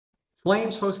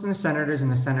Flames hosting the Senators,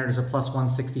 and the Senators are plus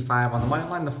 165 on the money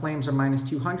line. The Flames are minus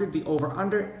 200. The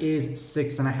over-under is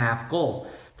 6.5 goals.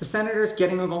 The Senators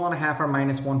getting a goal and a half are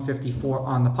minus 154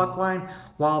 on the puck line,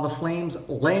 while the Flames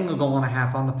laying a goal and a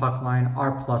half on the puck line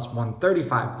are plus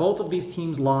 135. Both of these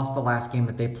teams lost the last game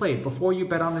that they played. Before you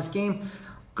bet on this game,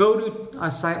 go to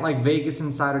a site like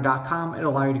VegasInsider.com.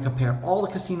 It'll allow you to compare all the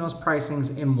casinos'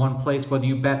 pricings in one place, whether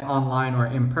you bet online or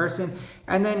in person.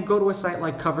 And then go to a site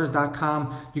like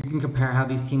Covers.com. You can compare how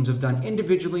these teams have done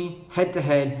individually,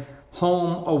 head-to-head,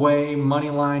 home, away, money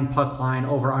line, puck line,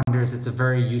 over-unders. It's a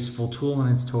very useful tool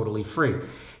and it's totally free.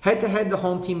 Head-to-head, the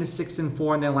home team is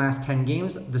 6-4 in their last 10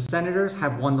 games. The Senators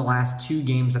have won the last 2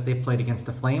 games that they played against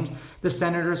the Flames. The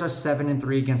Senators are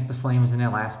 7-3 against the Flames in their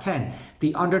last 10.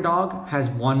 The underdog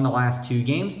has won the last 2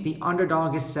 games. The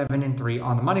underdog is 7-3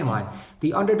 on the money line.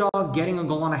 The underdog getting a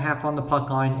goal and a half on the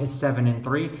puck line is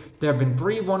 7-3. There have been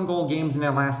 3 one-goal games in their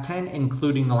last 10,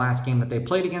 including the last game that they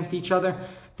played against each other.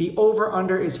 The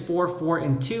over-under is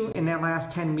 4-4-2 in their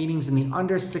last 10 meetings, and the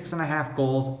under 6.5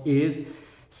 goals is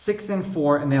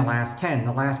 6-4 in their last 10.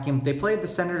 The last game they played, the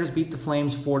Senators beat the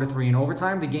Flames 4-3 in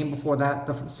overtime. The game before that,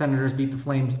 the Senators beat the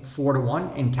Flames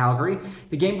 4-1 in Calgary.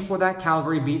 The game before that,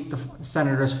 Calgary beat the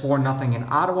Senators 4-0 in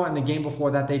Ottawa. And the game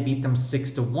before that, they beat them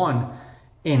 6-1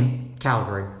 in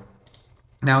Calgary.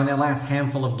 Now, in their last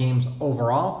handful of games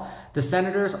overall, the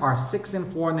Senators are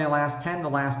 6-4 in their last 10. The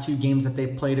last 2 games that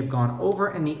they've played have gone over,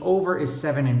 and the over is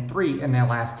 7-3 in their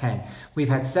last 10. We've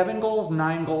had 7 goals,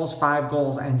 9 goals, 5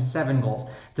 goals, and 7 goals.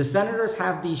 The Senators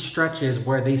have these stretches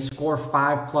where they score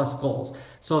 5+ goals.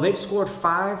 So they've scored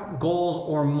 5 goals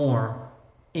or more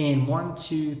in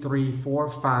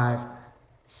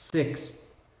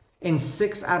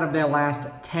 6 out of their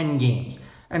last 10 games.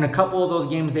 And a couple of those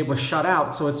games they were shut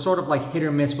out, so it's sort of like hit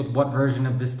or miss with what version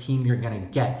of this team you're going to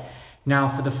get. Now,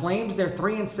 for the Flames, they're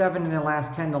 3-7 in their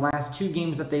last 10. The last 2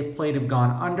 games that they've played have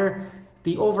gone under.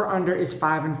 The over-under is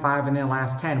 5-5 in their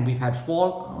last 10. We've had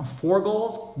 4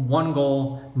 goals, 1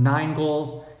 goal, 9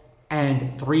 goals,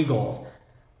 and 3 goals.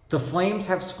 The Flames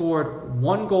have scored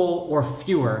 1 goal or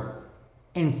fewer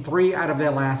in 3 out of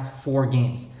their last 4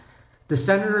 games. The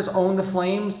Senators own the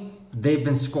Flames. They've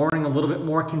been scoring a little bit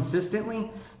more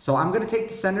consistently. So I'm going to take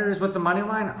the Senators with the money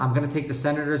line. I'm going to take the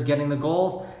Senators getting the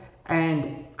goals.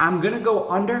 And I'm going to go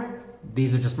under.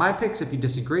 These are just my picks. If you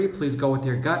disagree, please go with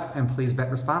your gut and please bet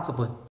responsibly.